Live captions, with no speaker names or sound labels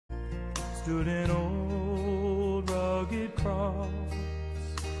stood an old rugged cross,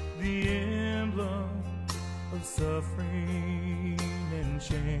 the emblem of suffering and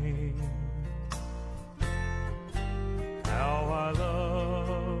shame. How I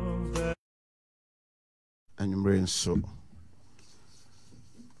love that. And your brain so.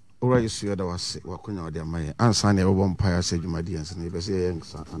 Alright, you see what I was saying. What can you do? My answer never one pie said you my dear, and never say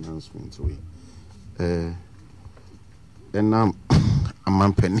announcement away. And now a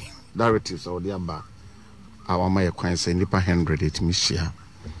man penny directives or the bar. Our my acquaintance say nipa 100 it me share.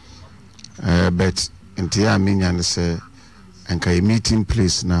 But until I mean and say and can meeting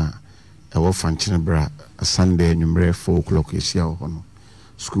place now. I will function bra a Sunday number 4 o'clock is here on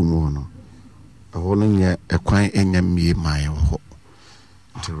school mono. A whole year a quite any me my ho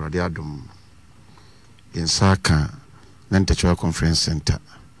to Radiadum in Saka, Nantatua Conference Center.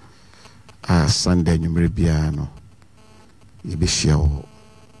 Sunday number piano. Ibishio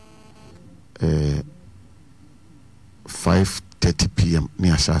 5:30 p.m.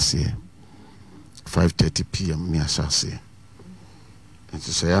 near Shassi. 5:30 p.m. near Shassi. And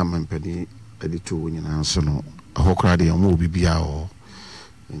to say I'm penny editor winning answer no a hokradi and will be biao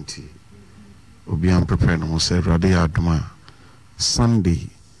and Obian prepared no say Radia Duma Sunday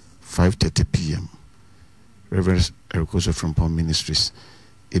 5:30 p.m. Reverend Erikoso from Palm Ministries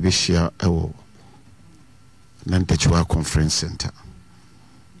Ibishia Ewo Nantechua Conference Center.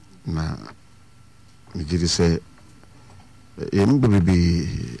 Na me give say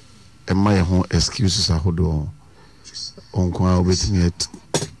be my home excuses ahodo onko with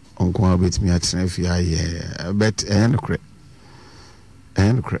me at Nefia, but and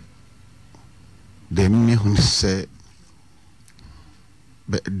the me who say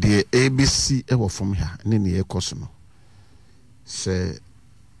but the ABC ever from here, and then the Ecosono say,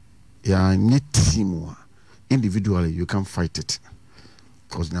 ya need team individually, you can fight it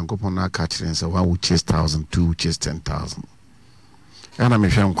because Nankopona catch and say, one will chase 1,000, two will chase 10,000. And I'm a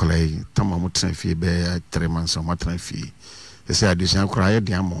young colleague, Tamamutan fee, bear 3 months or matron fee. They say, I do not cry a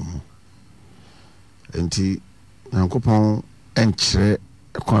damn mom. And he Nankopon entry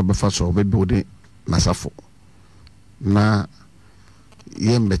a corner before so bedbody Nasafo. Na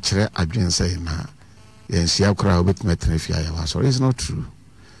yen betre adwen say na yen sia kra obet metre fia ya so it's not true.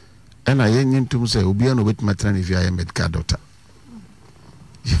 And I yen to say obi an obet metre fia ya medical doctor.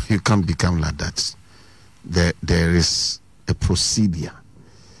 You can't become like that. There is a procedure.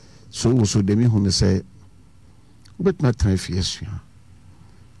 So the me who say obet metre fia,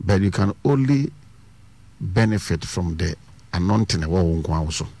 but you can only benefit from the anointing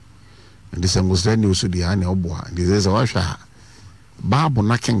also. And this was then you the ane oboa. And this is a washa. Babu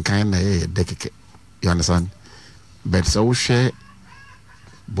nakin kind of dekeke. You understand? But so share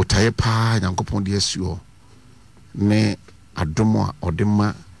botaye pa yankopon de asuo ne adomo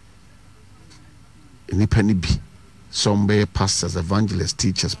odema nipa ni bi. Some be pastors, evangelists,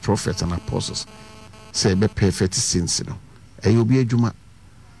 teachers, prophets, and apostles say be perfect sins no. Eyo bi adwuma.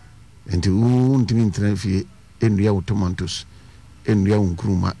 Enti ntimi ntrefi enua automantos. Enua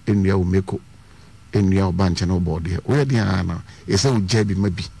unkruma, enua umeko. Enua obanche no body. Where the ana is a jebi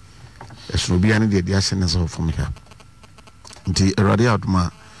maybe. Eso bi ane de asene so from here. Nti erade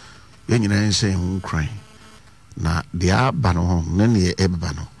aduma yenyina ense hu kran. Na dia ba no ho na ne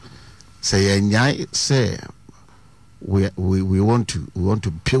ebeba no. Say yenyai say we want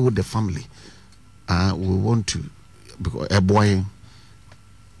to build the family. We want to because a boy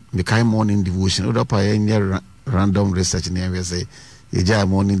become morning devotion. Oda pa yenye random research in area say you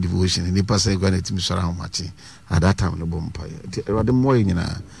morning devotion and the person going to miss around much at that time no bompa.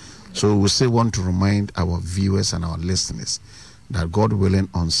 So we still want to remind our viewers and our listeners that God willing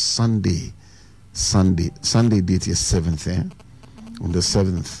on Sunday date is 7th, on the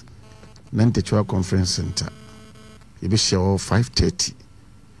 7th, Nantechua Conference Center. You be sure 5:30.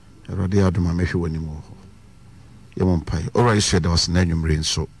 Already out of my maybe anymore. You won't pay. Alright, said there was name rain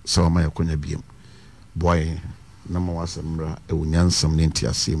so my akonya biem. Boy. Nama wasemra ewunyansam nenti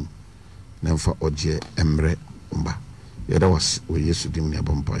asim nemfa oje emre umba yeda was we Yesu dim ne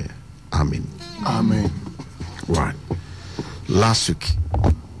bompaye amen right last week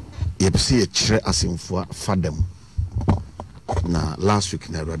yepsi e kire asimfo fadam na last week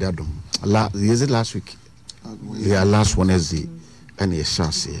na rade adom last week yeah last Wednesday and ye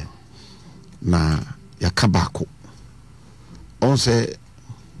shase na yakabako on say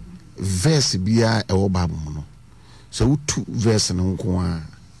verse bia e wo Bible no. So two verse na nko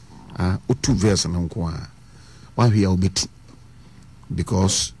a two verse na nko a wa hwe obeti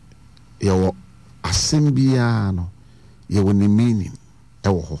because your asembia no your meaning e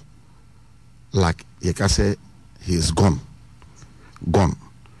wo ho like you can say he is gone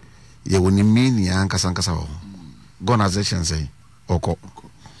ye woni mean ya ankasa ho God has a chance say oko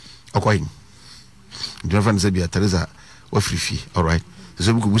in the friend say be Teresa wa free all right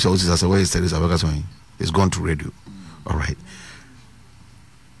so we could wish us as where is Teresa because it's gone to radio all right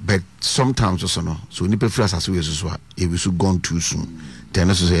but sometimes also no so ni prefer as we so e we so gone too soon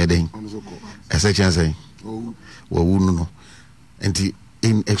then so say den as a chance say no and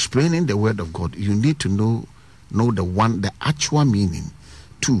in explaining the word of God you need to know the actual meaning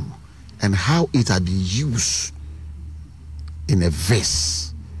too and how it had been used in a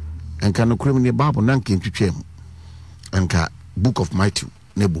verse and can occur in the Bible nankin twetwem and ka book of Matthew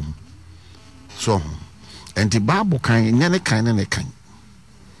nebum so and the Bible kan nyane kan na kan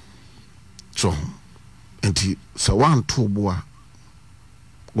so and the so one two boa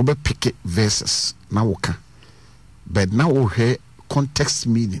we be pick verses na woka but now we hear context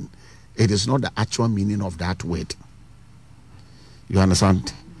meaning. It is not the actual meaning of that word. You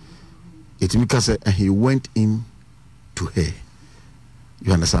understand? It because he went in to her.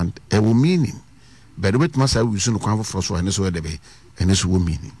 You understand? It will meaning. But what must I use to come for so and this word be and this will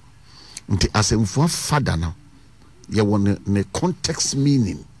meaning. As a father now, you want the context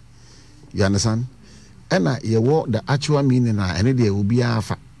meaning. You understand? And you want the actual meaning and it will be a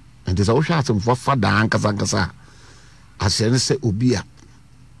and there's also some for father and kasa. As I say obia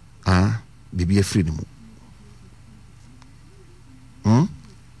bibi freedom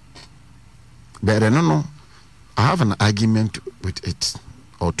but no I have an argument with it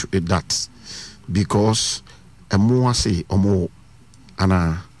or to it that because a more say or more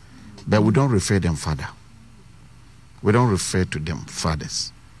but we don't refer them father, we don't refer to them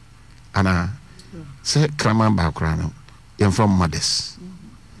fathers say kraman background in from mothers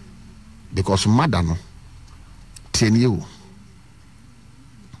because mother no 10 years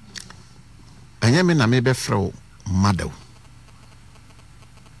anya me na me be frɛ mother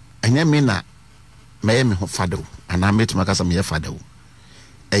anya me na me ho father ana me tuma kasa me father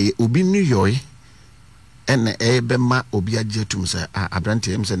obi New York ene be ma obi agye tum sɛ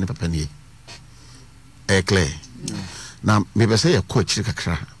abrante em sɛ ne papa nie clear na me be sɛ ye kɔ akyiri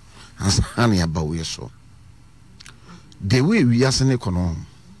kakra ansa na ya ba wo so the way we are sene kono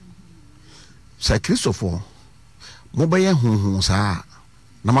sɛ Christopher mobile hu saa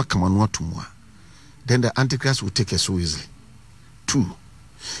na makama no atumwa then the Antichrist will take us so easily. 2,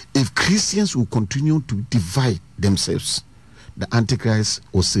 if Christians will continue to divide themselves, the Antichrist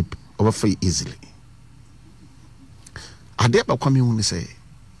will slip over very easily. Adeba kwame hu say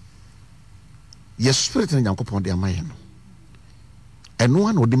yes spirit na Nyankopon de amaye no eno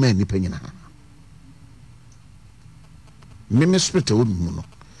an odi ma nipa nyina me spirit wo mu no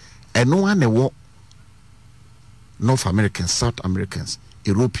eno an ewo North Americans, South Americans,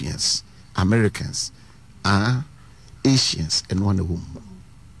 Europeans, Americans, Asians, and one of whom.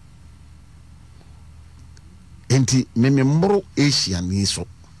 Enti me mboro Asian ni so.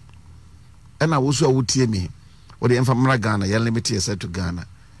 And I was would hear me. Or the infamous Ghana, ya limit said to Ghana.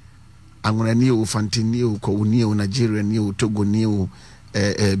 I'm gonna new Fanti new, Ko new, Nigeria new, Togo new,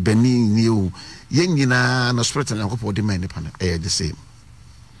 Benin new, Yengina, no spirit and Uncle de Mani Pan, the same.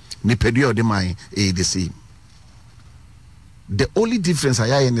 Nipedio de mine, the same. The only difference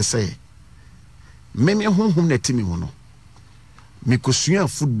I say, many home netimi mono. Me kusua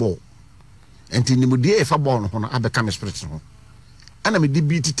football. And in the mudia if I born on I become a spirit. And I me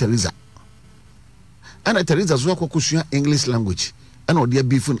beat Teresa. And I Teresa as well kusua English language. And all dear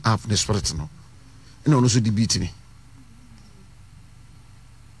beefing half the spirit no. And also beat me.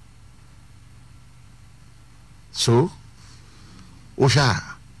 So Osha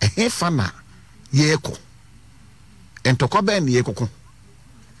a hefana yeko. And to ko ben ye kokon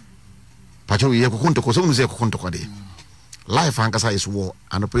pacho ye kokon to ko so nuse kokon to ko de life ankasa is war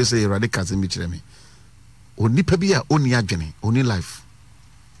and the say radical me kire me onipa bi a oni adwene oni life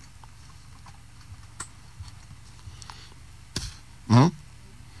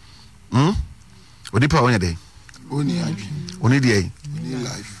onipa onya de oni adwene oni de oni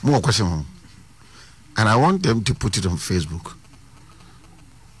life mo question and I want them to put it on Facebook.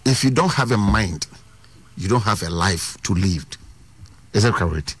 If you don't have a mind, you don't have a life to live. Is that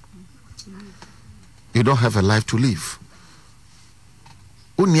correct? You don't have a life to live.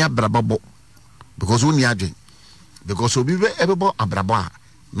 Unia brababo because unia dwen because obi be ebebo abrabo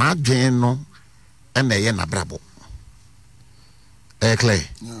na dwen no na ye na brabo. Clear.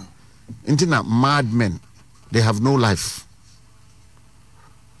 Yeah. Intina madmen, they have no life.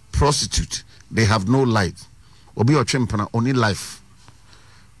 Prostitute, they have no life. Obi or chimpana only life.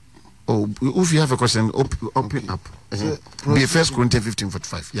 Oh, if you have a question, open up. Be 1 Corinthians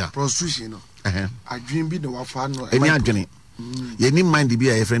 15:45. Yeah. Prostitution, no. I dream be the wafano. Any adjoining. You need mind to be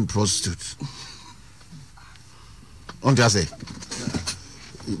a friend prostitute. Don't you say?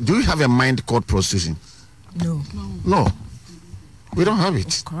 Do you have a mind called prostitution? No. We don't have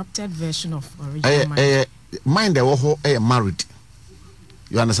it. A corrupted version of original mind. Mind they married.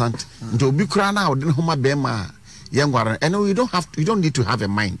 You understand? To be crying out, then homa bema young one. And you don't need to have a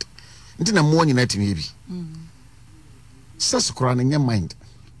mind. Until the morning night maybe. Sex crying in your mind.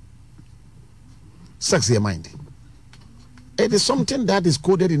 Sex in your mind. It is something that is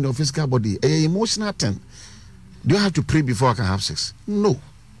coded in your physical body. An emotional thing. Do you have to pray before I can have sex? No.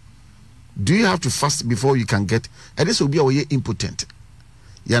 Do you have to fast before you can get? And this will be our impotent.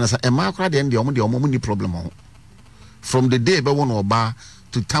 You understand? A macro then the only problem on. From the day be one oba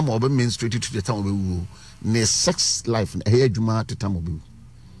to time oba menstruated to the time oba ne sex life here juma to time oba.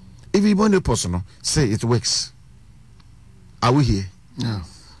 If you want a person say it works. Are we here? Yeah.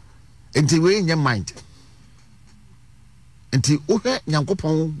 Until we in your mind. Until ohe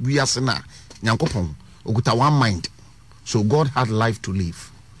nyankopon wiase na nyankopon okuta one mind. So God had life to live.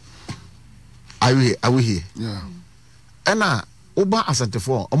 Are we here? Yeah. And Oba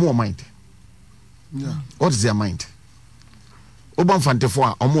asantefo omo mind. Yeah. What is their mind? Oba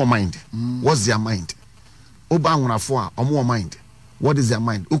mfantefo omo mind. What's their mind? Oba nwonafo omo mind. What is their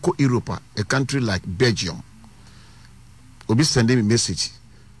mind? Uko Europe, a country like Belgium. Obi sending me message.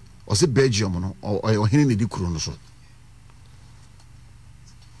 Or say Belgium no or hini di kuro no so.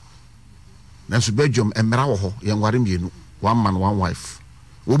 Nanso Belgium emra wo ho ye nware mienu, one man one wife.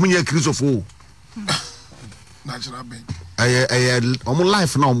 Wo munye Christopher natural being. Omo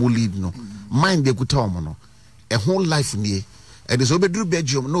life na omo lead no. Mind dey kuta omo no. A whole life nie. E dey so bedru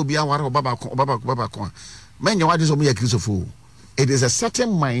Belgium no obi aware baba ko. Menya wade so munye Christopher. It is a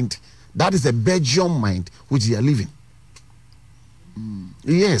certain mind that is a Belgian mind which they are living.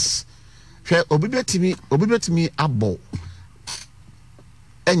 Yes. Obi betimi abo.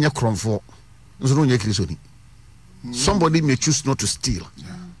 Enya kromfo. Nso no nye Christian. Somebody may choose not to steal.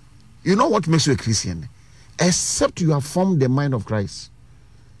 Yeah. You know what makes you a Christian? Except you have formed the mind of Christ.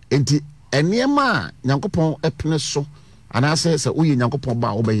 Enti eniema nyankopon epene so ana say uye nyankopon ba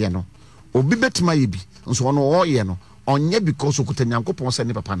obeye no. Obi betima ye bi. Nso ono oye no. Onye because okuta nyankopon se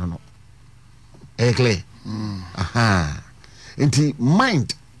ne papa no. Clear. Aha. Enti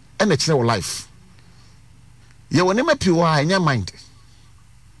mind and a life. Ye woni mapiwa enya mind.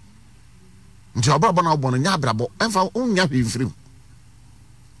 Nti obrabo na obo no nya abrabo. Emfa unya hwimfirim.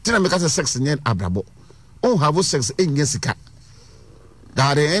 Tina make us sex nya abrabo. On have sex enya sika.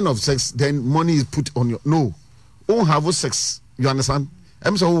 At the end of sex then money is put on your no. On have sex, you understand?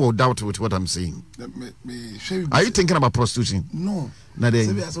 I'm so who will doubt with what I'm saying. Are you thinking about prostitution? No. Na dey.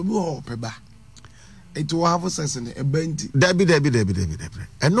 It will have sex in a bend. Debbie.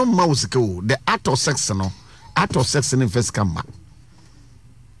 And no mouse go. The act of sex no. Act of sex in first come back.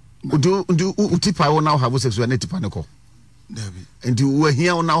 Do utipa now have sex with an etipanico. Debbie. And you were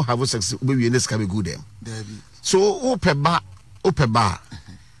here now have sex maybe in this can be good them. Debbie. So opeba.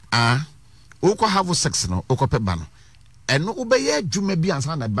 Oko have sex no, oko peba no. And no obey jume bi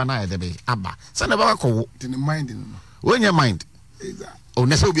ansa na bana debe aba. Say na ba ko in the mind no. When your mind. Exactly. Oh,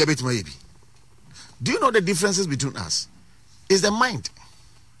 nese obi abetima yebi. Do you know the differences between us? Is the mind.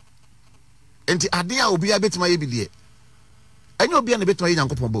 Enti ade a obi abetima yebi de. Enyo obi na betima ye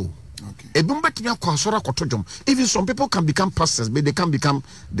nyankopon ba o. Okay. Ebum betimi akwasora kotodom. Even some people can become pastors, but they can become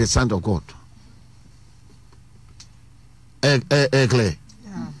the son of God. Clear.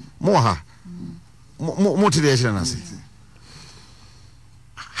 Yeah. Moha. Motivation and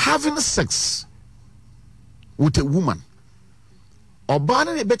having sex with a woman.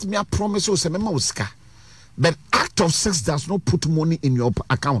 Obana bet me a promise or semema uska. But act of sex does not put money in your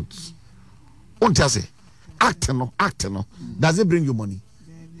account. Won't you say? Act no. Does it bring you money?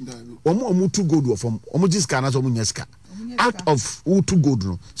 Omu too good from omu jiska na omu nyeska. Act of who too good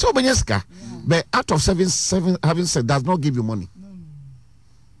no. So benyeska. But act of having sex does not give you money.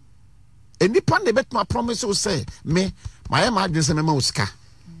 And the pan bet my promise will say me my imagine semema uska.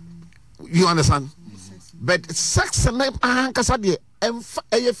 You understand? But sex and kasa de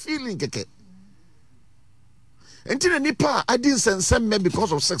a feeling keke. Until nipa I didn't send me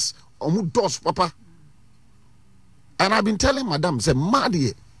because of sex. Omu dos papa. And I've been telling madam say mad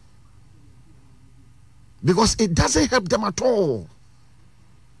ye. Because it doesn't help them at all.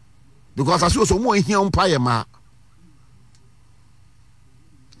 Because as you so more here umpire ma.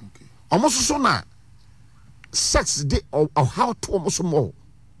 Okay. Almost so na sex de or how to almost more.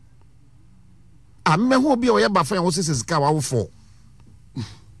 I me who be oya ba fan wo sisi ka wa wo for.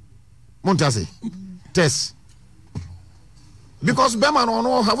 Montase. Test. Because Bema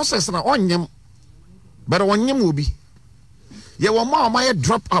no have sex na onyem. But onyem will be. Yeah, one more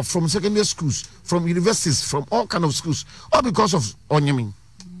drop out from secondary schools, from universities, from all kind of schools, all because of onyaming.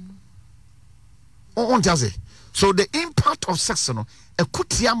 So the impact of sex, a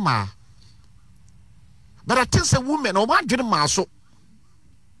kutiama. But I tell a woman, or what did maso?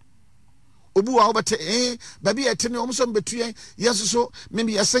 Obu awbete baby etene omso betue yes so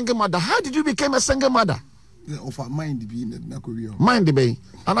maybe a single mother. How did you become a single mother? Of a mind being na Korea. Mind be.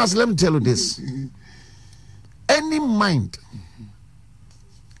 And as let me tell you this. Any mind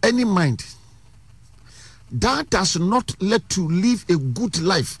that does not let you live a good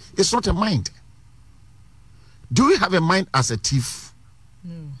life, it's not a mind. Do you have a mind as a thief?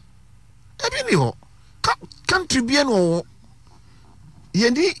 No. Country be no.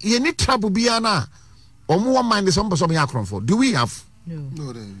 Ye trouble be ana. Omo mind is somebody yakron for. Do we have?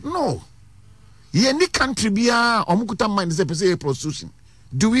 No. Ye ni country be a omukuta mind is a prostitution.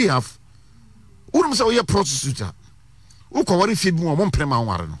 Do we have? Urum say we prostitute. Uko worry feed mu omo prema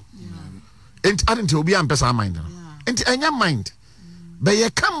nware no. Enti adente obi ampesa mind no. Enti enya mind. Be ye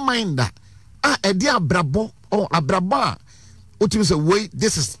can mind that e dia abrabo or abraba. Utim say wait,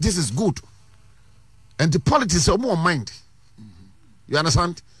 this is good. And the politics are more mind. You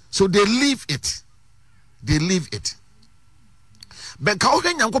understand? So they leave it. But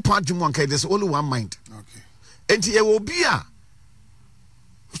there's only one mind. Okay. And it will be a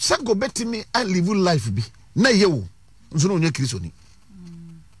set go back to me and live life be. Na you. So no new Christian.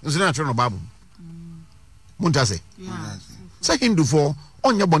 So na turn Bible. Muntase. Yeah. Say Hindu for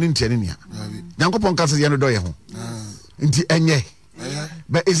on your born in Tenia. Yankopon can say you do ho. Nti enye.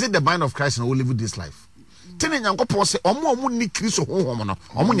 But is it the mind of Christ and will live this life? Tene Yankopon say omo ni Christ honhom no.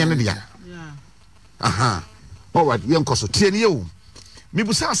 Omo nya ne dia. Yeah. Aha. All right, we enkoso tie ne o. Me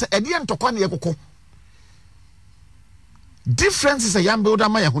busa say ede entokwa ne yekoko. Difference is a young builder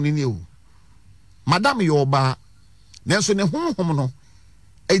my honey o. Madam yoba. Nanso ne honhom no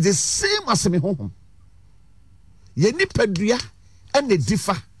is the same as me honhom. Ye nipadua and the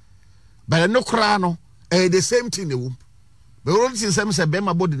differ. But no kra no the same thing the womb. But all things say be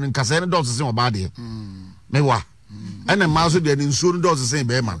my body in kasene does say about there. Mewa. And the mouse the insurance does the same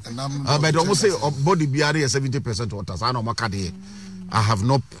be man. But almost say body biare 70% water. I know makade. I have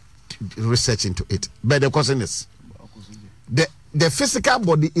not research into it. But the question is the physical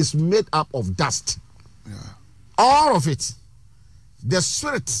body is made up of dust. Yeah. All of it. The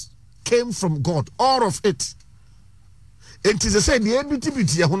spirit came from God. All of it. And it is the same. The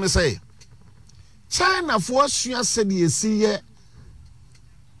NBTBT, I want to say, China for sure said you see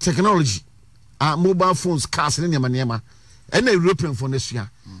technology, mobile phones, cars, and any and the European phone this year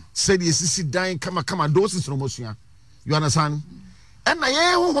said you see dying, come, doses from Mosia. You understand? And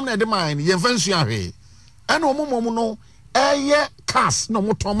I home at the mine, you fancy and no more cars, no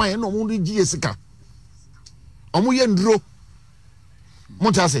more Toma, no more GSK. Omuyendro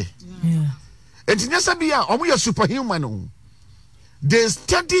Montase. Yeah. And Tinasabia, omuya superhuman. They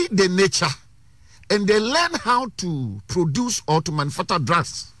study the nature and they learn how to produce or to manufacture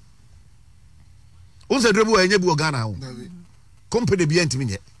drugs. Unse drebu enyebu Ghana ho. Company bi antimi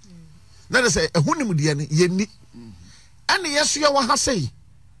nye. Na say ehunim de ne yenni. Ane yeso ya wa ha sei.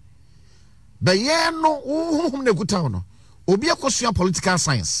 Be ye no uhum na kuta no. Obi akosua political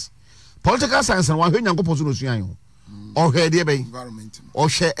science. Political science and one Yankopon so no suan or head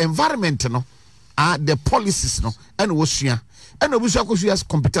environment no the policies no and wo sua and obusu akosua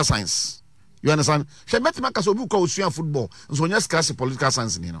computer science. You understand? She met maka so obu ko sua football so nya scratch political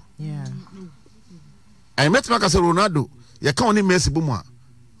science ni no. Yeah. I met maka so Ronaldo ye ka oni Messi bu mu a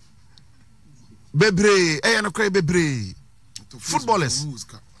bebre no cry bebre footballers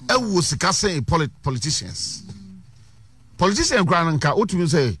ewu sika say politicians grant nka otumi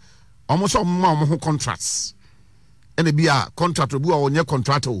say almost all my contracts. And be a contract obu or your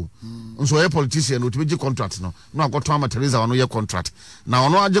contract o. So a politician would be contract no. No got to Teresa on your contract. Now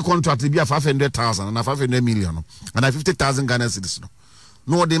no aje contract be a 500,000 and a 500 million and a 50,000 Ghana cedis no.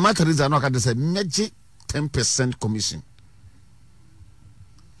 No the matter is no can say magic 10% commission.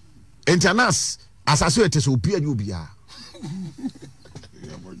 Internas as associates will be a new bia.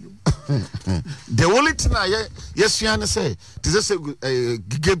 The only thing I yes you say this is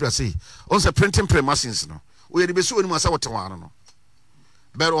Gabriel say also printing press machines no we dey be so anima say what one no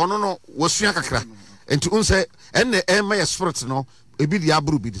but ono no wosua kakra enti unse enne my spirit no e bi dia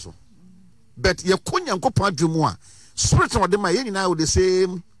abru bi so but ye konya nkopon adwemu a spirit no de ma ye nyina with the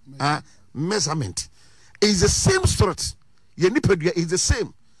same measurement is the same spirit ye nipadua is the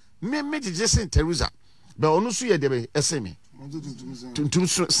same me just say Teresa but ono so ye de be eseme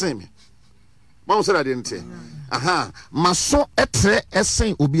tuntum same Mama said I didn't say. Aha. Maso etre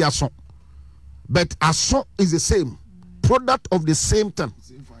esen obi aso. But aso is the same. product of the same thing.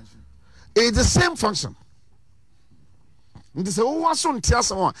 Same function. It's the same function. And they say, oh, what's on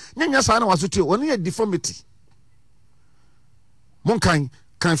Tiasa one? Nanya Sana was to only a deformity. Monkain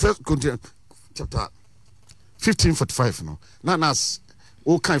can first contain chapter 15:45. No, Nanas,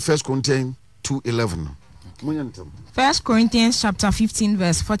 all can first contain 2:11. 1 Corinthians chapter 15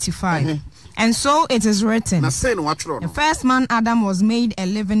 verse 45. And so it is written, the first man Adam was made a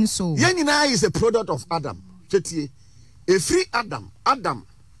living soul. Yenina is a product of Adam. A free Adam. And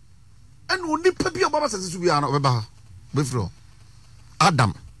only Pepe Baba says to be an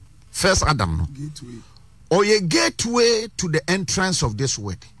Adam. First Adam. Gateway. Or a gateway to the entrance of this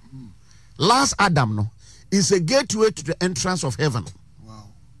world. Last Adam no is a gateway to the entrance of heaven. Wow.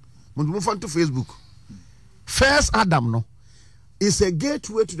 When you move on to Facebook. First Adam no is a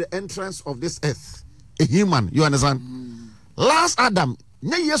gateway to the entrance of this earth. A human, you understand? Last Adam,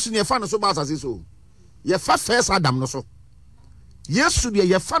 ne yesu ne fa no so ba asase so. Ye fa first Adam no so. Yesu de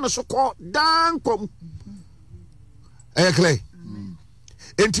ye fa no so ko dan kom. Clear.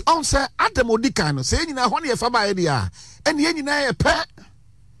 Enti on say Adam odikan no say nyina ho ne ye fa ba ye dia. Ene ye nyina ye pe.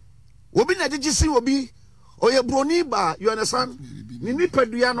 Obi na digi si obi oye broni ba, you understand? Ni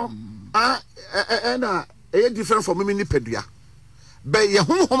nipadua no na different from me nipadua. But ye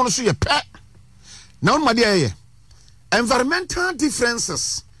hom so ye pe. Na on ma de ye. Environmental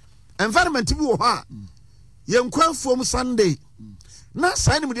differences. Environment bi wo ha. Ye nkwanfom Sunday. Na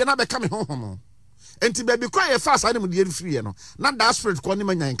sign mu de na be ka me hom. Enti baby kwa ye fa sign mu de free ye no. Na that spirit ko ni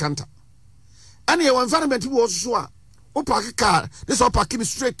manya encounter. Ani ye environment bi wo so a. O park car, this all parking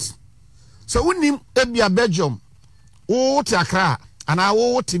straight. So unim ebia Belgium. O ti Accra ana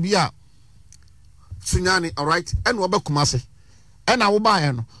wo ti bia Sunyani, all right? And wo be Kumasi. And I will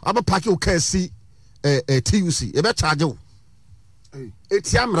buy no. I be park you KC TUC. E be charge you. Hey.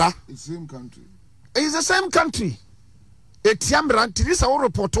 Etiamra. It's the same country. It's the same country. Etiamra tirisa wo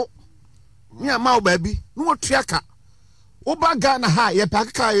reporto. Me ama wo baby. No wo tuaka. Wo ba Ghana ha ye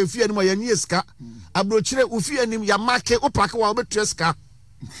park car ye fie anim ye ni eska. Abrochire wo fie anim ya market wo park wa wo be tueska.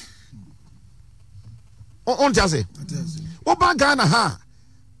 On jaze. Wo ba Ghana ha.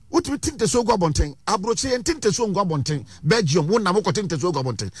 What we think the so go bonten abrochi and think the so go bonten Belgium won na mo ko think the so go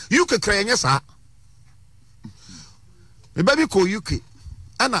bonten UK cry nya sa me baby ko UK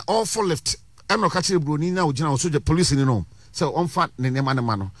ana all for left ana ka kire broni na ogina so the police ni no so on fa ne ne ma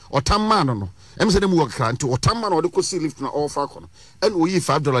no otam man no em say dem work kra nti otam man o de ko see lift na all fa ko no and we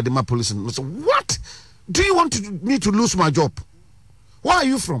 $5 the ma police no so what do you want me to lose my job? Where are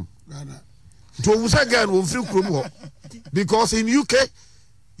you from? Ghana. To wusa Ghana wo free krom ho because in UK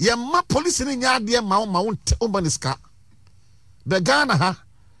ye ma police ni nya ma umaniska the Ghana ha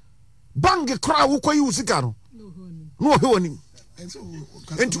bang kra wo koyi usika no no he woni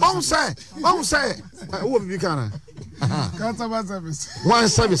enti won say wo bi kana Customer service. one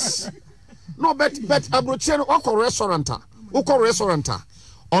service no bet abroche no okọ restaurant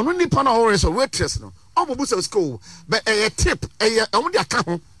onu nipa na restaurant waitress no obobu say school but a tip omo dia ka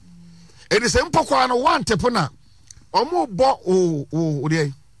ho edi se mpokwa no one tip na omo bo o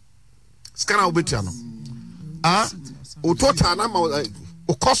dey scanner obetia no o total na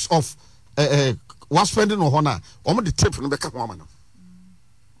o cost of was spending on honor omo the tip no be ka ho ama no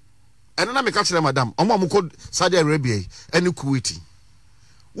eno na me ka kire madam omo ko Saudi Arabia eni Kuwait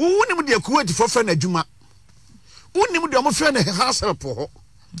wunim de Kuwait for friend adwuma wunim de omo friend house help ho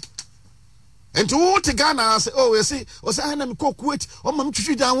enti wo te Ghana say oh we see o say na me ko Kuwait omo m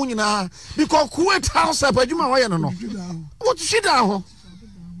twitwi dan wo nyina because Kuwait house help adwuma wo ye no wo twitwi dan ho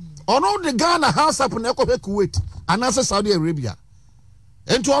ono the Ghana house up na ekọ Kuwait anase Saudi Arabia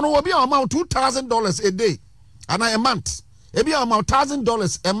enti ono obi amount $2,000 a day and a month ebi amount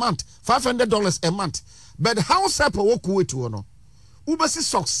 $1,000 a month $500 a month but house up wo Kuwait ono ubasi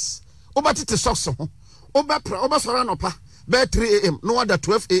socks obatete socks ho obasora no pa by 3 a.m. no other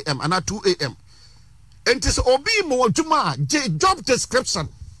 12 a.m. and at 2 a.m. enti so obi mo adwuma job description.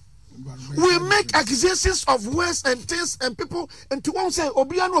 We make accusations of words and things and people and to one say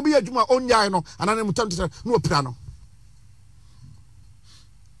obiya no obiya adwuma onya no anane mutam no opira no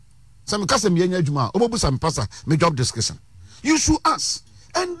some kasem yenya adwuma obobu some pastor me job description you should ask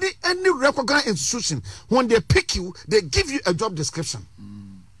and any recognized institution when they pick you they give you a job description.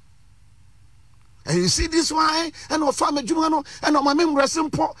 And you see this why and of farm adwuma no and of my memory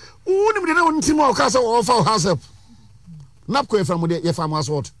simple woni me dey won tim o ka say o fa house help napko e from dey farm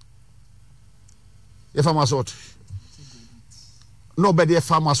assault. If I'm assault, nobody a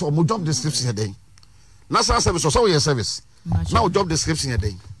farmer so my job description a day. National service or so your service. Now job description a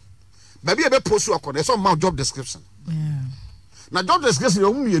day. Baby, a post you a so my job description. Now job description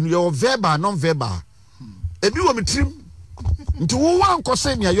you're verbal, non-verbal. If you want me trim, nti wo wan ko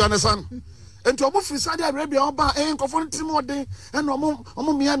say me you understand nti omo free Saudi Arabia oba nkofo ntimo de and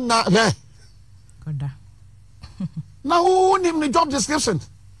omo me na he Koda. Now who name the job description?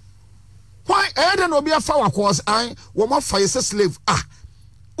 Why Eden will be a flower course? I will fire slave.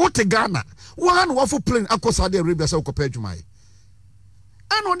 What a Ghana. One waffle plane across Saudi Arabia so compared to my.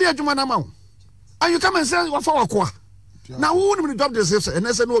 I know dear Jumanamau. And you come and say what for a now who name the job description? And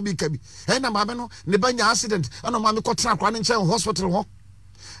I said no be kebi. And a mamano, Nebanya accident, and a mammy got trapped running chair hospital.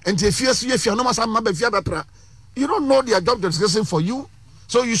 And if you know my you don't know their job description for you,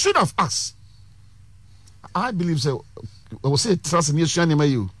 so you should have asked. I believe so. I will say trust in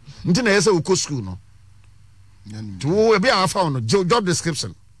you. Until I say we go school no. To be our found job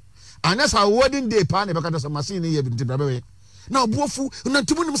description. And that's our wedding day party because of machine here in the now bofu na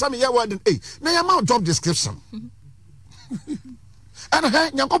timu some year wedding na your mount job description. And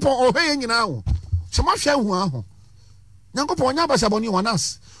Yankopon oh hey nyina so ma hwe hu aho. Yankopon nya basa boni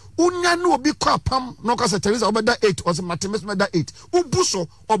wanas. Unya no obi kwa pam no ka se Teresa obeda 8 or se Matemis meda 8. Ubuso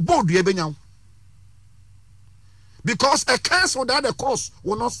obodu e benyaw. Because a curse without a cause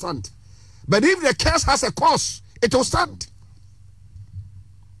will not stand. But if the curse has a cause, it will stand.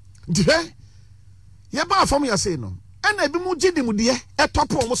 Dear, you buy for me, I say no. And I be more jiddy with dear, a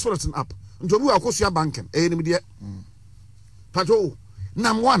top almost sorting up. And you will cost your banking, enemy dear. Patrol,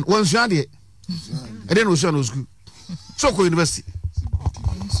 Nam one, once you're there. And then was good. Soko University.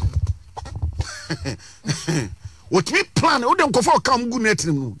 What we plan, we don't go for come good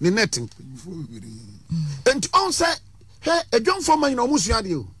netting, the netting. And on say, hey, a young farmer in almost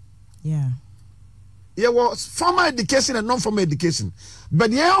radio. Yeah. There was formal education and non-formal education.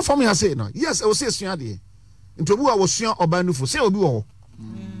 But the young farmer has said, no, yes, I will say, Swadi. Into who I was young or Banufu, say, or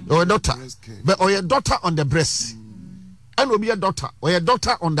a daughter, but or your daughter on the breast, and will be a daughter, or your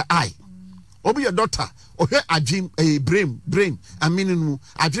daughter on the eye, or be a daughter, or her a dream, a brain, a meaning,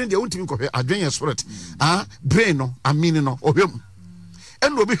 I drink the ultimate of her, I drink a spirit, brain, no, a meaning, or him.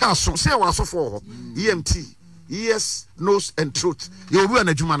 And will be house some say was for EMT, ears, nose, and throat. You will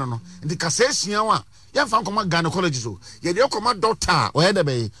be a Jumano. And the Cassation, young fan command gynecology. Yet you command doctor or either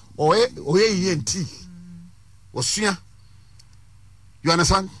bay or ENT or Sia. You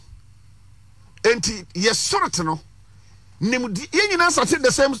understand? And yes, sort of no. Name the answer at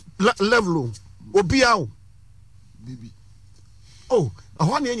the same level. Obiao. Baby. Oh, a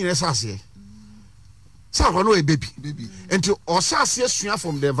 1 year in SRC. So I know a baby. And to also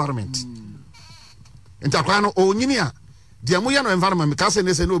from the environment. And to acquire all Ninia, the Amoyano environment, because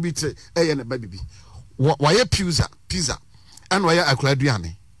they say no bit a baby. Why a pizza, and why a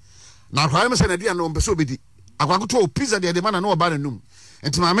cladiani. Now, I am saying, I didn't know Besobidi. I want to pizza, the demand know about a noon.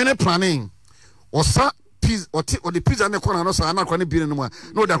 And to my minute planning, or sa pizza or the pizza and the corner, no, I'm not going to be anymore.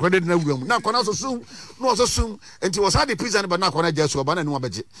 No, that credit no room. Now, can also soon, no, so soon, and to was had the pizza, but not when I just abandon no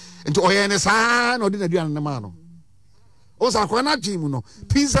budget. And to Oyana San or didn't do an amano. Also, I cannot Jim,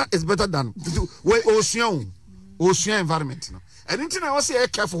 pizza is better than where ocean environment. And until I was say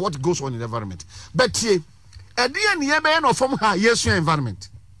careful what goes on in the environment. But ye, a dear near or from her, yes, your environment.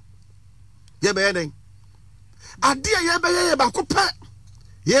 Ye bedding. A dear ye bacopa.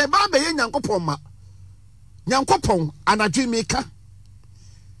 Ye baby yankopoma. Yankopon and a dream maker.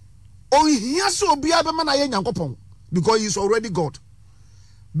 Oh, he has so be a man I yankopon because he's already God.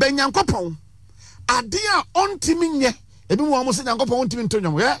 Ben yankopon. A dear on timing ye. Everyone almost said yankopon timing to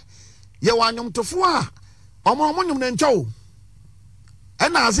you. Ye want yum to foa. Omonum and Joe.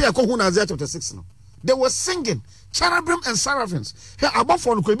 And Isaiah Kohuna Isaiah chapter 6. They were singing cherubim and seraphims. Here above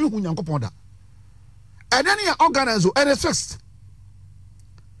for Kubi Hunyankoponda. And then he organized and it's fixed.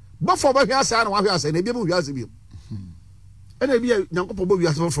 But for what we are saying, what we are saying, they be moving as a view. And they be a young couple we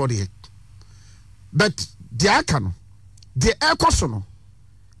are for the but the icon, the air cosono,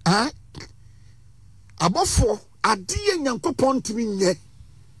 above for a dear young couple to me,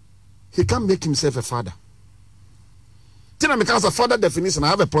 he can make himself a father. Because a father definition, I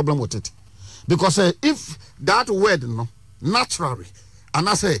have a problem with it. Because if that word, no, naturally, and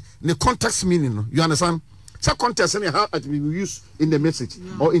I say the context meaning, no, you understand? So context and how it will be used in the message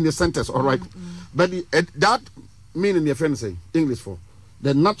or in the sentence, all right. But that meaning, your friend say English for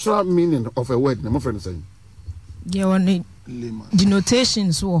the natural meaning of a word. My friend say. Yeah, one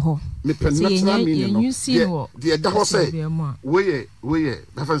denotations were natural meaning. You see what? The that say we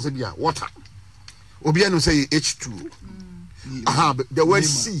my friend say yeah water. Obiano say H2. Aha, the word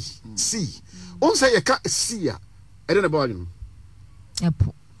C. On say you can't see ya. I don't know about you.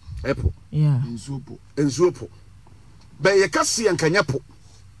 Apple. Yeah. Enzuopo. But you can't see and kanyapo.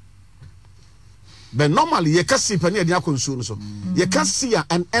 But normally you can't see penny and so. You can't see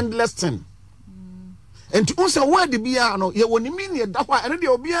an endless thing. And to us, word the biano, you won't mean it. That's why I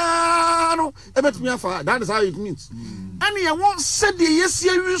know biano. About me, that is how it means. And I won't say the yes,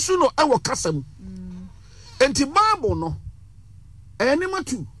 you soon or our custom. And the Bible, no. And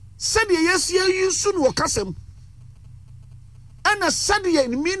too. Said the yes, you soon or custom. And I said the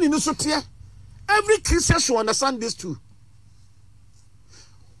meaning is so clear. Every Christian should understand this too.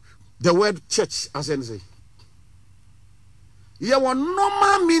 The word church, as I say. You have a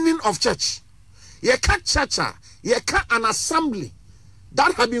normal meaning of church. You can't church, you can't an assembly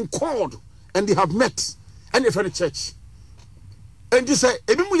that have been called and they have met and they've had a church. And you say,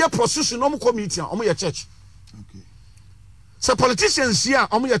 if you have procession, no more committee, or your church. Okay. So politicians here,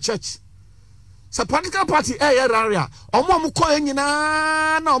 or your church. So political party, area, or more calling you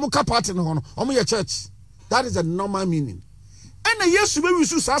na no party no, or your church. That is a normal meaning. And the yes, we will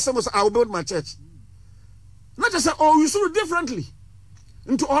use I will build my church. Not just say, oh, you should do differently.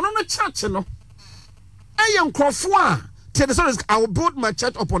 Into another church, you know. I am Crawford. Tell the son, I will build my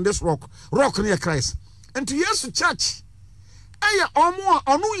church upon this rock near Christ. And to yes to church. I am more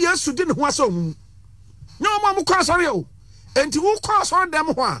or no yes to didn't want some. No, mamma, sorry. And to who cause on them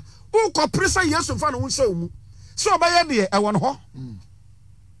who call prison yes to find so. So by idea, I want her.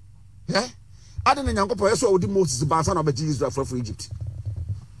 Yeah. I didn't know what the most about of Jesus for Egypt.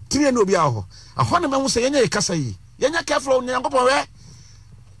 Tinia no biaho. A honey man will say, Yanya Casai. Yanya careful, Yanko.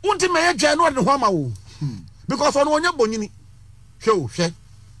 Won't it may Jan or the Hama? Because on one bonini. Show,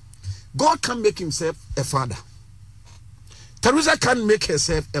 God can make himself a father. Teresa can make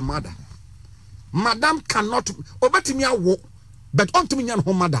herself a mother. Madame cannot obey me a walk, but unto me and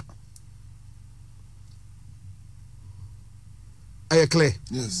her mother. Are you clear?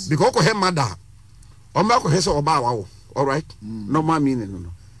 Yes. Because her mother. Omako hesa obawa. All right? No more meaning. No.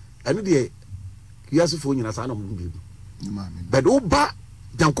 I know the yes for you as I know. But Oba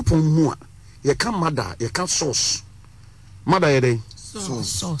Jankopon mua. You can mother, you can sauce. Mother ede.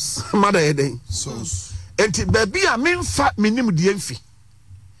 Sauce. Mother ede. Sauce. Enti baby a me fa menim die mfi.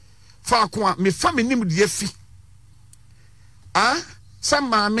 Fa kwa me fa menim die fi. Ah, sa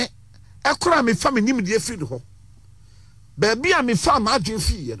maame ekora me fa menim die fi ho. Baby a me fa ma adwen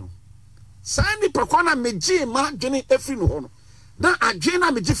fi ye no. Sandy Pacona meji ma dwene efi no ho no. Na adwen na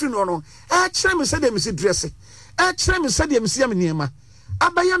meji fi no no. E kire me se de me si dress. E kire me se de me si am niema.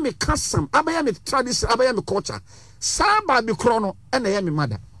 Abaya me custom, abaya me tradition, abaya me culture. Saba be chrono and I am my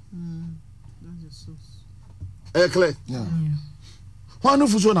mother. Clear? Yeah. Why no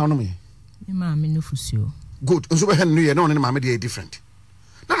fuso na no me? Mammy no fusio. Good. So we no ye no na mammy dey different.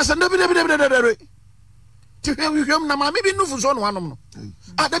 Na say no be. Ti hwem na mammy be no fuso no anom no.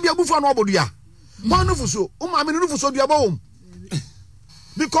 Ah da bia bufu no obodua. Why no fuso? O mammy no fuso dua ba wom.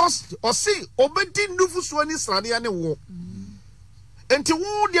 Because o see obedi no fuso ani srade ane wo. Enti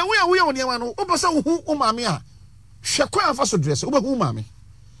wo de we on the no wo pesa wo hu maame a hwe kwa afa so dress wo be hu maame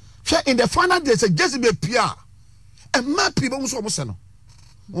hwe in the final days just be pia and ma people wo so mo se no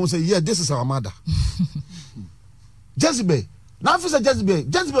wo say yeah this is our mother Jezebel na afa say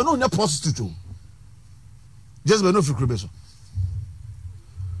Jezebel no nya prostitute Jezebel no fikru be so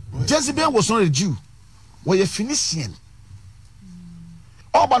Jezebel was not a Jew we a Phoenician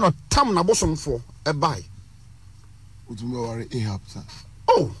oba no tam na bosomfo e bai. Oh,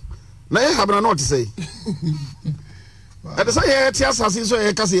 now you have not to say. At the same time, so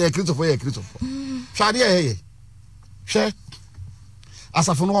I can say a Christopher. Shadia, share as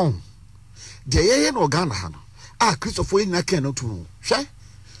a phone. The no Ghana. Ah, Christopher, I cannot know. Share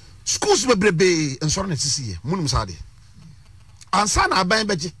schools will be and so on to see Munumsadi. And son are buying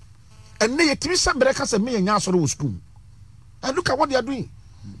Betty. And they three some breakers and me and Yasoro school. And look at what they are doing.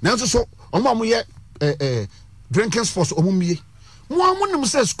 Now, so on one way, drinking sports omumie mo amunim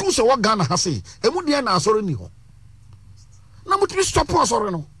say schools e wa Ghana ha say emu de na asore ni ho na mutimi stop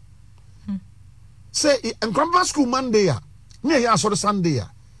asore no say enkramba school Monday a me ya asore Sunday a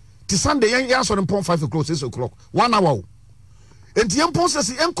ti Sunday ya asore mpon 5 o'clock 6 o'clock 1 hour enti empon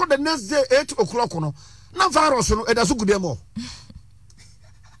say enko the next day 8 o'clock no na virus no e da so gudem o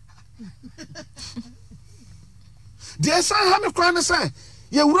dey say ha me kwan say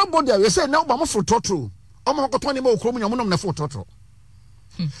ye wura body we say na ba mo for totro omo ko toni ma okrom nyam nom na fo totro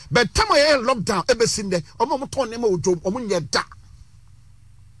but time I lockdown e be sinde omo toni ma odom omo nye da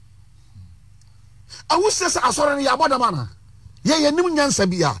awu say asore ne ya boda mana ye nim nyansa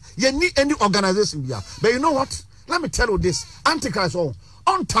bia ye ni any organization bia but you know what, let me tell you this, antichrist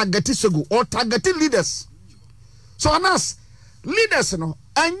on targeted sego or targeted leaders. So anas leaders no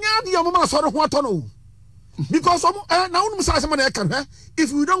anya dia mo ma asore ho atono because now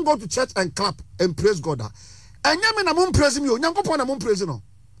if we don't go to church and clap and praise God, and yamen na mum praise me, Yankopon na mum praise no.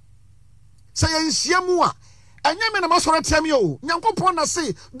 Say in Siamua. And Yaman Masora Tamio. Nyankopon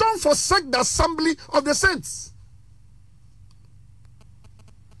say, don't forsake the assembly of the saints.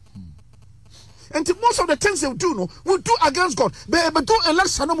 And most of the things they do, no, we do against God. But don't elect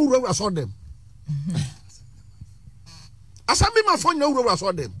Sanamu where I saw them. As I be my phone, no, where I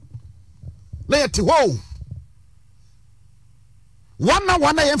saw them. Let it whoa. One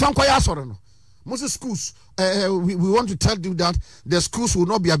day, no. Most schools, we want to tell you that the schools will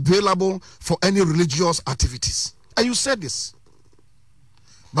not be available for any religious activities. And you said this.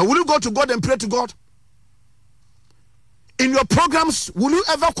 But will you go to God and pray to God? In your programs, will you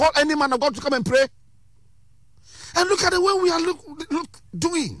ever call any man of God to come and pray? And look at the way we are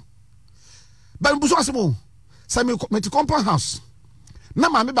doing. But Sami compound house. Na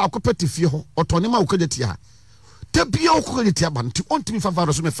mame ba akopete fie ho otonema ukajetia. Te bia ukukajetia bantu ontimi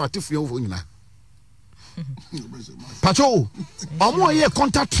favaro so me fati fie ho nyina. Pacho, omo ye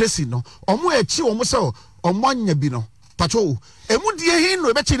contact tracing no. Omo e chi omo se omo anya bi no. Pacho, emu die hin no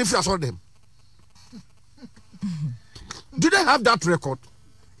e be chi ni fi aso dem. Do they have that record?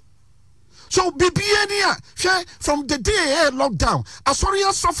 So from the day lockdown, I saw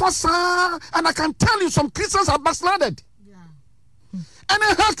you suffer, and I can tell you some Christians are backslided. Yeah. And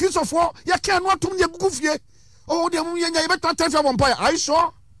I heard Christians of war, you can't want to be oh, the are you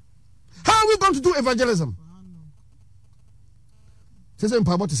sure? How are we going to do evangelism?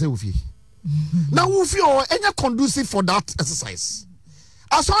 Now we feel any conducive for that exercise.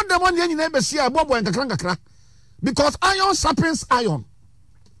 I saw them on the neighbor see a bobo and kakra. Because iron sharpens iron.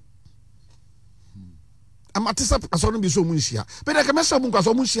 I'm at this I be so munshia. But I can mess up because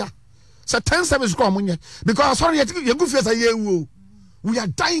munshia. So 10 service go munye. Because sorry, you go face a year. We are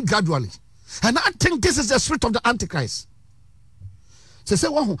dying gradually. And I think this is the spirit of the Antichrist. Say,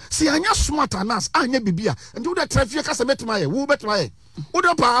 well, see, I'm not smart and us, I'm not bibia. And do that traffic as I met my who bet my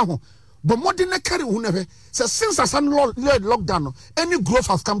Uda. But more than a carry who never says since I saw lockdown, any growth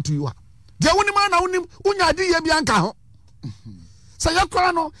has come to you. The only man I own unya di ye bianca. Say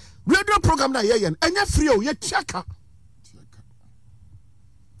your no radio program na ye and you free oh ye checker.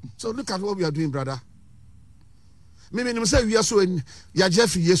 So look at what we are doing, brother. Maybe say we are so in ya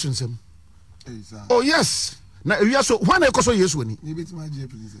Jeffrey Yesunsem. Oh yes. Now we are so one I so Yesu ni.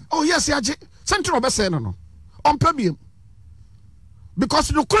 Oh yes, ya je. Central be say no. On pebiem.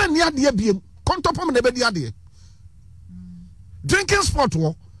 Because you couldn't near the biem. Contopom ne be the drinking spot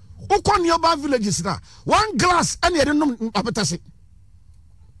wo. Ukon nearby villages now. One glass and you don't know appetite.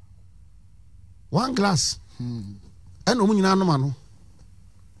 One glass. And no mano.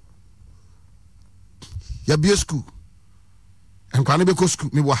 Ya be school. And can be school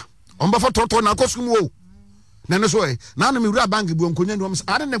me wa. On before toto na ko school wo. Na no so e. Na no me wura bank bu onkonya no say.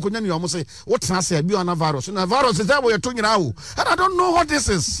 I don't onkonya no say what na say bi on virus. Na virus is that we to nyina wo. And I don't know what this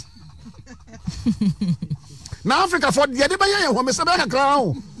is. Now Africa for the de ba ye ho me say be kakra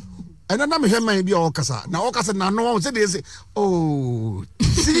ho. And then I'm here, maybe all casa. Now, all casa, no, they say, oh,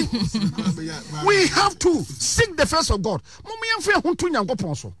 see, we have to seek the face of God.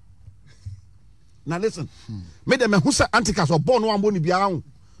 Now, listen, made them who say Antichrist or born one bony beyond.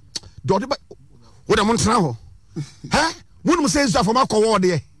 What I'm on travel. Huh? Wouldn't say that for my co-war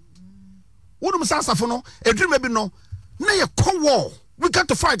there. Wouldn't say for no, a dream maybe no. Nay, a co-war. We got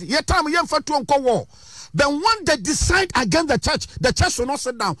to fight. Yet, time we have for two on co-war. But when they decide against the church will not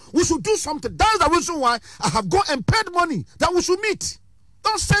sit down. We should do something. That's the reason why I have gone and paid money that we should meet.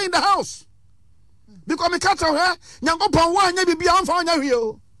 Don't stay in the house. Because me catch her, nyango pon wa nya bibia amfa nya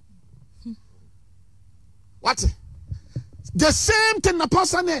hwe. What? The same thing na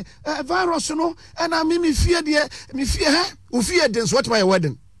person virus no and I me fear there me fear we fear this what my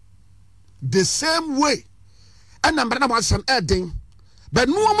wedding. The same way. And I'm brother was an adding. But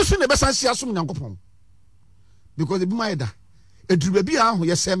no one must never say asum nyango pon. Because the Bimaida, a dribia, we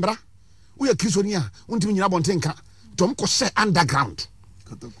are Sembra, we are Kisonia, until you want to Tom Cosse underground.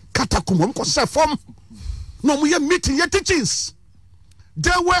 Catacomb Cosse form. No, we are meeting your teachings. They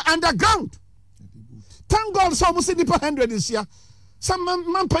were underground. Thank God, so almost in the 100 this year. Some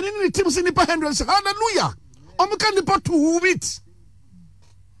man panini teams in the 100. Hallelujah. Can the pot to it.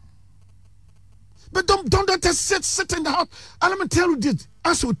 But don't let us sit in the house. And let me tell you this,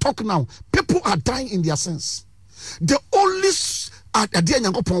 as we talk now, people are dying in their sins. The only idea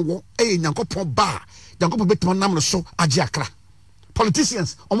Yankopon wo Yankopon ba Yankopon beton nam so agi akra.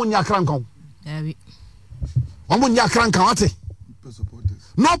 Politicians omo nya akra nkan. Omo nya akra nkan wate.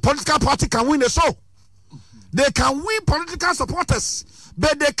 No political party can win a soul. They can win political supporters,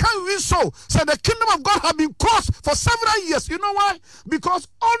 but they can't win soul. So the kingdom of God has been closed for several years. You know why? Because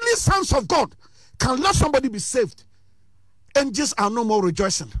only sons of God can let somebody be saved. angels are no more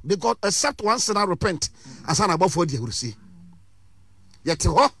rejoicing because except one sinner repent and son above 40 will see. Yet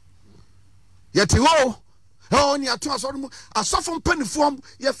oh, near to us, a soft penny form,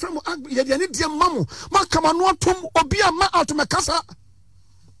 your friend, you need your mamma, Macamano, Tom, or be a man out of my casa.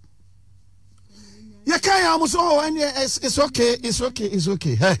 Yakaya was oh, and it's okay, it's okay, it's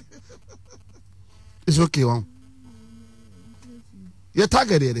okay. Hey, it's okay, one. You're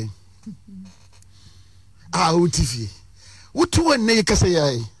targeted. Ah, UTV. What to a nay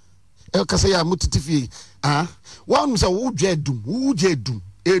Casaya? El Casaya Mutifi. Ah, one was a wood jedum,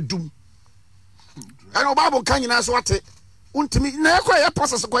 edum. I know Bible can you ask what it won't me never quite a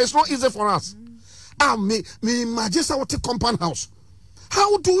process, it's not easy for us. Ah, me imagine what a compound house.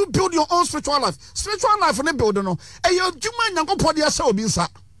 How do you build your own spiritual life? Spiritual life and a builder no. And you man you go put yourself in sa.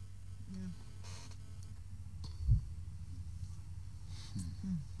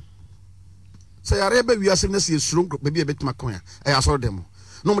 Say Arabia we are saying this is strong maybe a bit makoya. I saw them.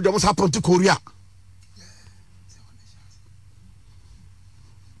 No more almost happened to Korea.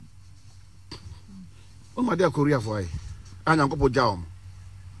 Oh my dear Korea for I am go jam.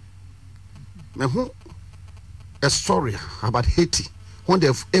 Me who a story about Haiti when the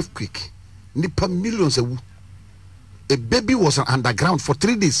earthquake nipa millions a baby was underground for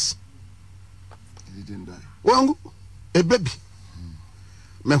 3 days. He didn't die. Well, a baby.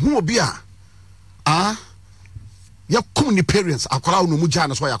 Me who be ya kum ni parents akwara no mu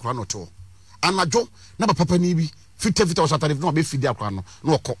jana so ya akwara no to anajo na papa ni bi fita o satare no be fidi akwara no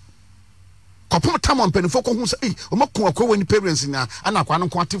na okọ kopom tamon penifo ko hu say o makun akwa wani parents na ana akwara no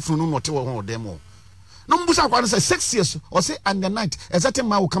ko atefunu no te wo ho dem no mbusa akwara say 6 years or say and the night a certain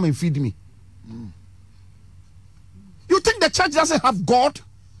man will come and feed me. You think the church doesn't have God?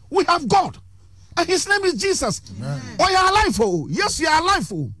 We have God and his name is Jesus. Amen. Oh, you are alive, oh yes, you are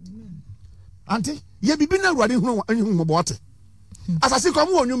alive, oh auntie. Ye bibi na ruade hu mbobote. As I say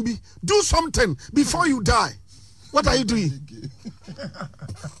come won bi, do something before you die. What are you doing?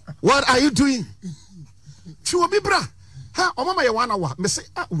 What are you doing? Chu obi bra. Ha o mama ye 1 hour. Me say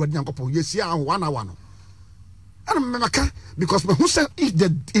ruade nyankopon ye sia 1 hour no. And memaka because who said if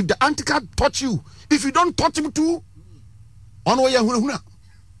the anti-card touch you, if you don't touch him too, on way huna.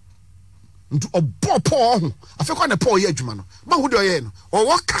 Ntu obopo afekwa na Paul ye adwuma no ma hu de oye no o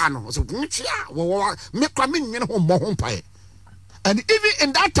waka no so ntwea wo me kwa me nwene ho mo ho mpae. And even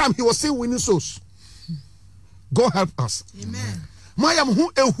in that time he was still winning souls. God help us. Amen. Mayam hu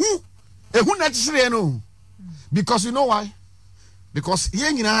ehu na chisire no because you know why? Because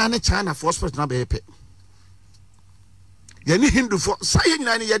ye nyina na China for spirit na be pe ye ni Hindu for say ye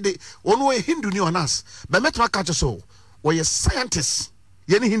nyina ye de ono e Hindu ni onas be metwa catch so we ye scientists.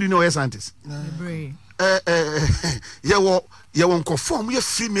 Ye ni Hindu no scientist. Ye wo nko form ye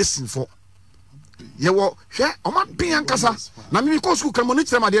Freemason for. Ye wo hwe o ma bin ankasa na me ko school kan mo ni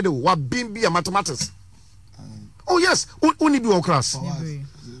kire ma de wa bin bi mathematics. Oh yes, uni bi o class.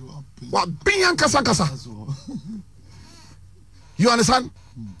 Wa bin ankasa. You understand?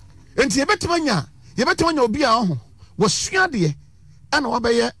 Enti ye betimanya obi a ho wo sua de ana wa be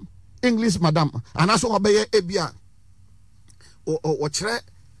ye English madam ana so wa be ye ebia o chere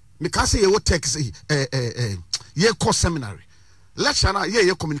me ka say ye text ye course seminary lecture na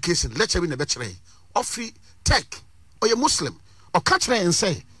ye communication lecture bi na be chere ofri tech o ye muslim o ka chere en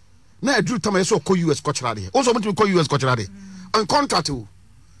say na adu tama so ko US ko chere de o so mutimi ko US ko chere de on contract o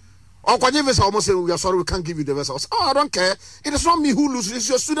kwanye visa almost say we are sorry we can't give you the visa. Oh, I don't care, it is not me who loses, it's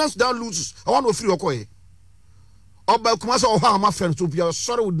your students that loses. I want to free okoye oba kuma say oh my friend so we are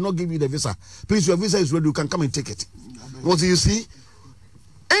sorry we would not give you the visa, please your visa is ready, you can come and take it. What do you see?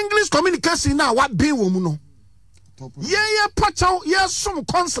 English communication now what being woman no. Yeah, pacha, yeah, some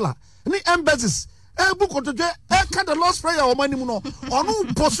consular, any embassies. Book to kind of lost prayer or money no. Or no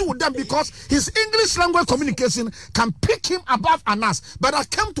pursue them because his English language communication can pick him above and us. But I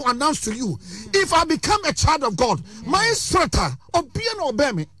came to announce to you, if I become a child of God, my instructor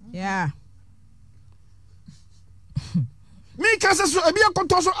obey me. Yeah. Me kasa so ebi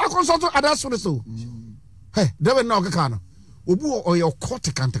akonso ada so. Hey, David na okaka no. Obu o ye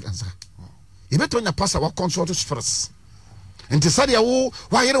court kan kansa. E beto nya pastor wa consult spirits. Enti sadia wo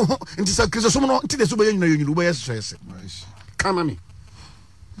wa yere ho enti sa kristo so no enti de so be nyina yonyuru be yes. Come me.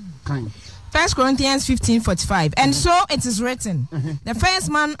 Kind. 1 Corinthians 15:45. And so it is written, the first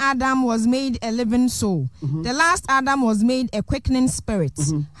man Adam was made a living soul. The last Adam was made a quickening spirit.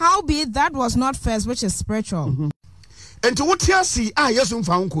 Howbeit that was not first which is spiritual. Enti what here see yesu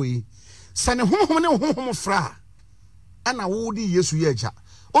mfa nko yi. Sane honhom ne honhom fra. Ana wo di yesu ye agya.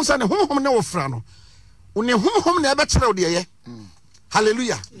 On sane honhom ne wo fra no. Une honhom na ebe kire de ye.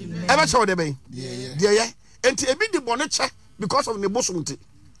 Hallelujah. Ebe kire de ben. De ye. Enti ebi di bone che because of nebosumti.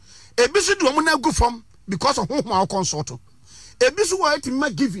 Ebisu do mo na go from because of whom our consort. Ebisu wa eti ma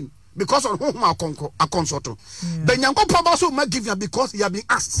giving because of whom our consort. The Nyankopon also ma giving because he have been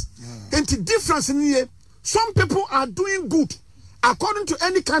asked. And the difference in here, some people are doing good according to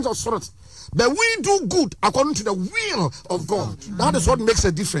any kind of sort, but we do good according to the will of God. That is what makes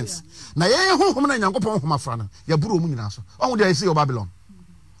a difference. Now, Babylon.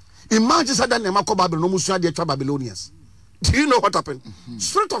 Imagine that Babylonians. Do you know what happened?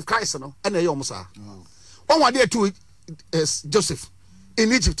 Spirit of Christ, and they almost are. One day to Joseph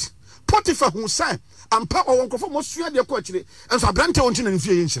in Egypt. Potiphar who sang and power on conform most fear their quality, and so Brante on in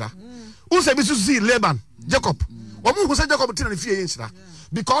fear inchra. Who said this is Laban, Jacob, or who said Jacob in fear inchra.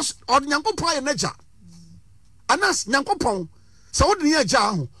 Because of Nyanko Pry and Naja. Anas Nyanko Pong, so what near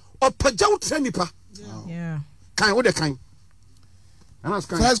Jahu or Pajau Trenipa. Yeah. Kind what the kind. 1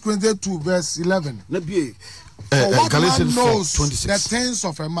 Corinthians 2 verse 11. For what man knows 26. the things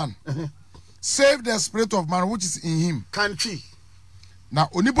of a man, save the spirit of man which is in him. Country. Now,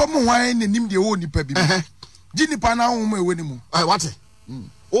 onipa mu hwan ne nim de wo nipa bi. Ji nipa na ho mu ewe ni mu. What?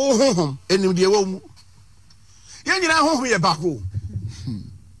 Oh, home, enim de wo mu. Ye nyina ho ye back ho.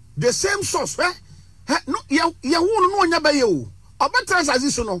 The same source, no, ya wo no onya ba ye o. Obetra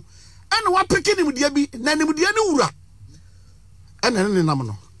saziso no. And wa pick him de bi, na nim de ne wura. And ne nam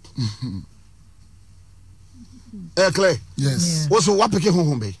no. Clay. Yes. Also wa pick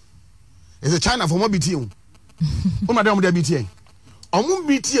him be. Is a China for mobiti o. O madam de biti. Omo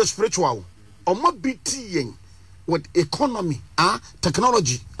biti spiritual. Omo biti with economy,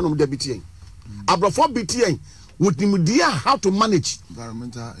 technology, and omo de biti. Abrafo biti with the how to manage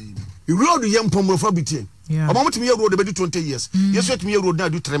environmental aid. You road yam pomofo biti. Yeah. Omo mutimi road be do 20 years. Yes wet me road na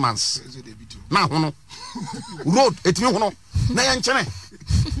do 3 months. Na hono. Road etimi hono. Na ya nchene.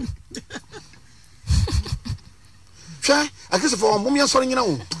 Sha, akese for omo me sori nyina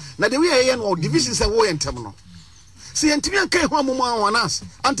wo. Na the way I no division say wo yentem no. See entimi anka ho amomo awanas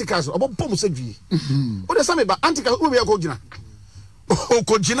antikas obopom sedwi. Wo de same ba antikas wo be akogina.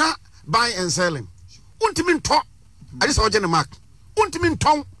 Okogina buy and selling. Untimi nto. I just origin mark. Untimi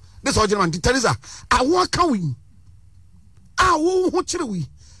nton. This origin man Teresa. I want kan wi. Ah wo ho kire wi.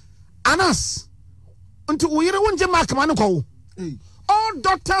 Anas. Until we won't mark man ko. All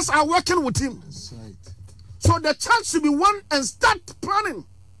doctors are working with him. That's right. So the church should be one and start planning.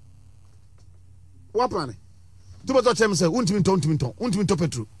 What planning? To be touch him say untimi nto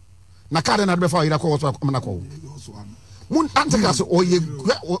petro. Na card na be fa ira ko so na ko. Mun antikas oye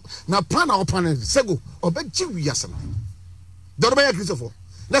na plan our plan sego obeji wiase no. Do be Christopher.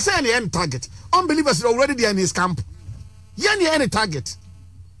 Let's say any end target. Unbelievers are already there in his camp. Any any target.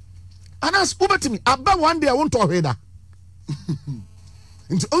 And as ubetimi aba one day I want to hear that.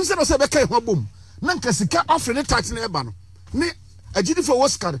 Into unse no say be kai ho bom. Na nka sika offer ne tax na eba no. Ne agidi for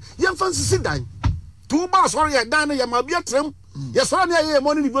Oscar. Yem fancy sit dan. Two bars or ya dan ya mabia trem. Ya so na ye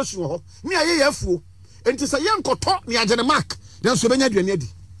money devotion ho. Ne aye ya afuo. Enti say yen koto ne agene mark. Den so benya duane adi.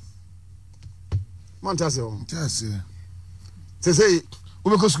 Mantase ho. Tase. Say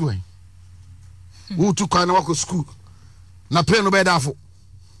we go school. Who to kan na wako school. Na play no be dafo.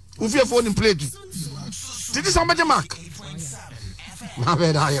 Who fear for in play. Did this somebody mark? Na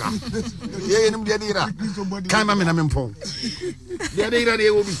be da ira. Ye nim de ira. Kan ma me na me mpon. De ira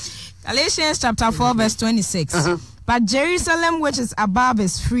de wo bi. Galatians chapter 4 verse 26. But Jerusalem which is above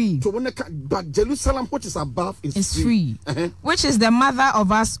is free. So but Jerusalem which is above is free. Which is the mother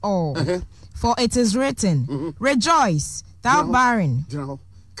of us all. For it is written, rejoice, thou barren.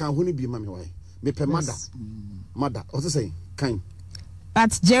 Can who be mama why? Me pe mother. Mother. What's it saying? Kind.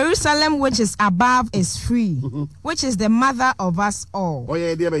 But Jerusalem which is above is free, which is the mother of us all. Oh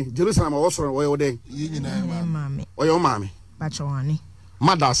yeah, dear Jerusalem also where they. Mommy. Oh your mommy. Bachawani.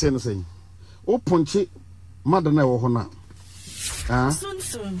 Mother saying. Oh punchi mother na wo ho na.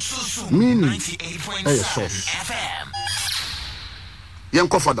 Sunsum Meaning 98.7 FM.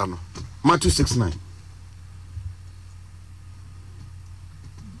 Yanko father no. Matthew 6:9.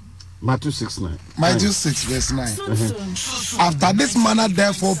 Matthew 6:9. Matthew 6 verse 9. After this manner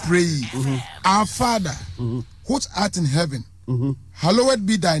therefore pray ye, our Father, which art in heaven, hallowed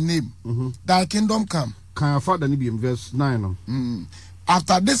be thy name, thy kingdom come. Can our father be in verse 9 no?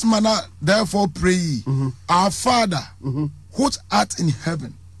 After this manner therefore pray ye, our Father, which art in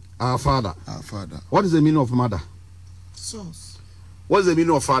heaven. Our Father. Our Father. What is the meaning of mother? Source. What is the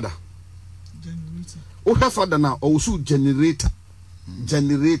meaning of father? Generator. Oh, her father now also generator.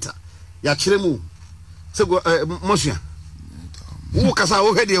 Generator. Ya chiremu. So motion. Who kasa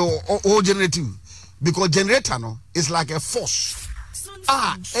o head o generative because generator no is like a force.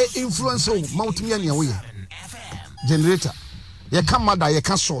 Influence o mount me anya we. Generator. You can mother, you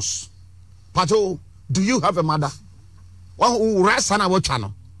can source. Pato, do you have a mother? Who rise on our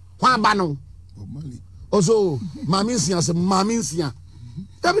channel? One bano. Also, Mammy says, Mammy Sia.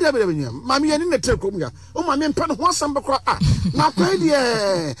 Mammy, I didn't take home here. Oh, my man, pen one summer crop. Now,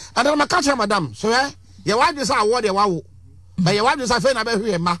 yeah. And I'm a catcher, madam. So, your wife is our word, wow. But your wife is a friend about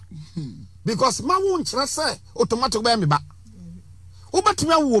here, ma. Because my won't say automatic baby back. Oh, but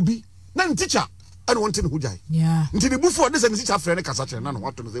me will be none teacher. I don't want to know. Yeah. Until the before this and teacher friend, Cassatra, and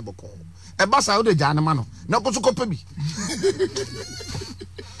what to the book. A bus out the Janamano. Now go to copy me.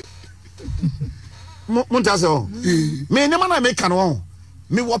 Montazo. Me, no man, I make an own.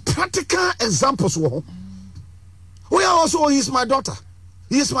 Me were practical examples. We are also, he is my daughter.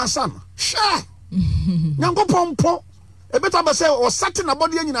 He is my son. Sure. Now go pom. A better say or certain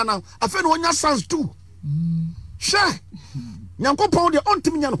about the now. I feel when your sons too. Sure. Now go pound the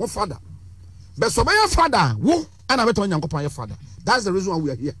ultimate and her father. But so by your father, woo, and I bet on your father. That's the reason why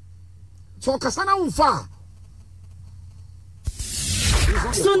we are here. So Kasana Unfa.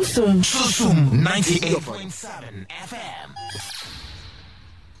 Sunsum 98.7 FM.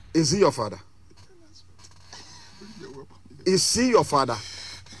 Is he your father? Is he your father?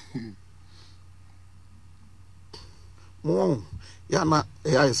 Mom, yeah,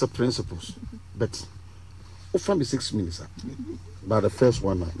 it's a principles, but from the 6 minutes, but the first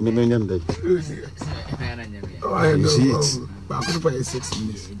one, million day. You see it. But I'm going to 6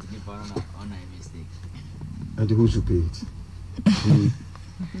 minutes. And who should pay it?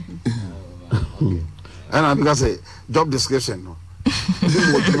 And because a job description, no.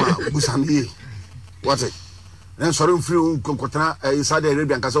 What it? Then sorry, free Contana inside the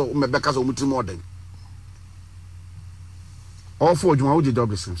Arabian Castle, Mebecca's or Mutimorden. All 4 you the job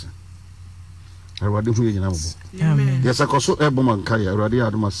description. I was doing it. Yes, I also a woman carry already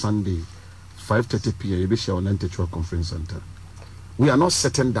had my Sunday 5:30 p.m. You be sure on Entechua Conference Center. We are not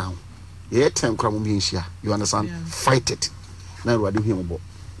sitting down. Yeah, time crime here. You understand? Yeah. Fight it. Now we are doing him about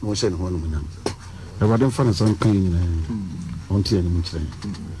no saying one. I was doing fun some clean on TN.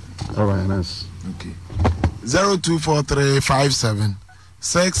 All right, nice. Okay. 024357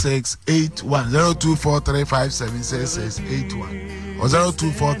 6681 024357 6681 or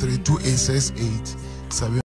 02432868